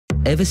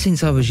Ever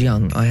since I was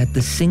young, I had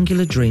the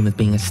singular dream of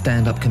being a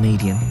stand-up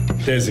comedian.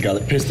 There's the guy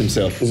that pissed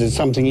himself. Is it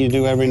something you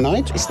do every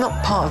night? It's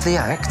not part of the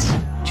act.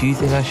 Do you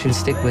think I should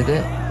stick with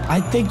it?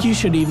 I think you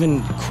should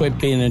even quit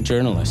being a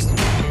journalist.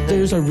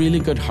 There's a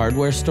really good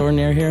hardware store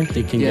near here.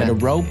 They can get a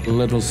rope, a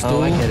little stool.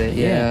 Oh, I get it.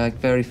 Yeah.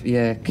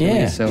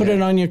 Put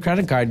it on your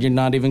credit card. You're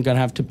not even going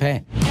to have to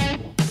pay.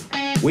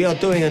 We are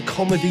doing a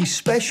comedy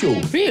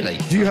special. Really?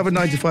 Do you have a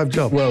 9-to-5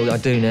 job? Well, I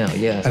do now,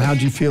 yeah. And how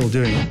do you feel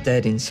doing it?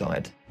 Dead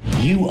inside.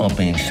 You are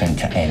being sent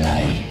to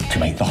LA to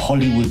make the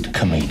Hollywood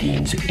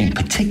comedians, in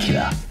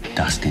particular,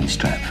 Dustin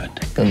Stratford.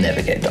 They'll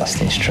never get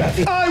Dustin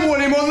Stratford. I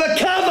want him on the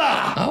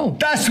cover! Oh.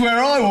 That's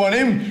where I want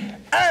him.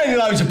 And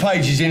loads of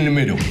pages in the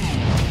middle.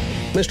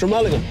 Mr.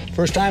 Mullinger,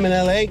 first time in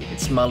LA?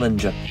 It's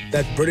Mullinger.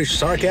 That British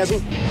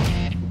sarcasm?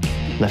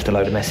 Left a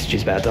load of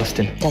messages about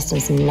Dustin.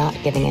 Dustin's not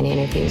giving any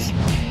interviews.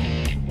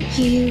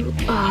 You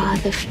are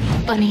the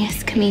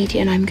funniest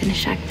comedian I'm going to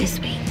shag this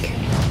week.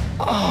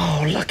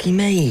 Oh, lucky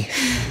me.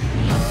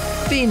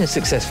 Being a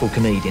successful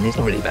comedian is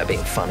not really about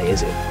being funny,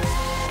 is it?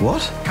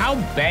 What? How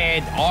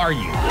bad are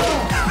you?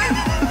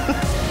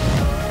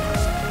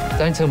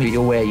 Don't tell me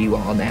you're where you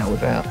are now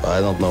without...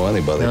 I don't know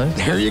anybody. No?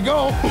 Here you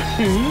go.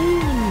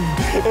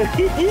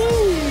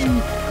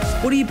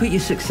 What do you put your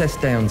success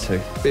down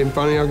to? Being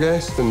funny, I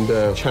guess, and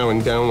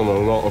chowing down on a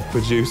lot of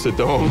producer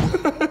Dom.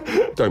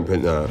 Don't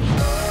think that.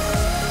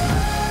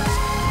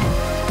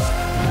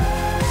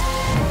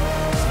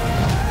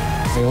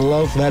 I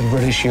love that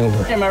British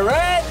humor. Am I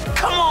right?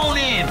 Come on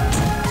in.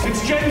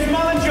 It's James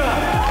Mullinger!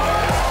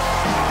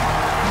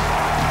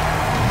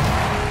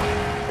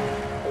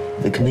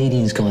 The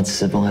Comedian's Guide to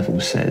Survival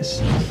says...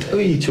 Who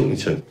are you talking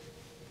to?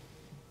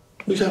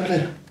 Who's that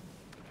there?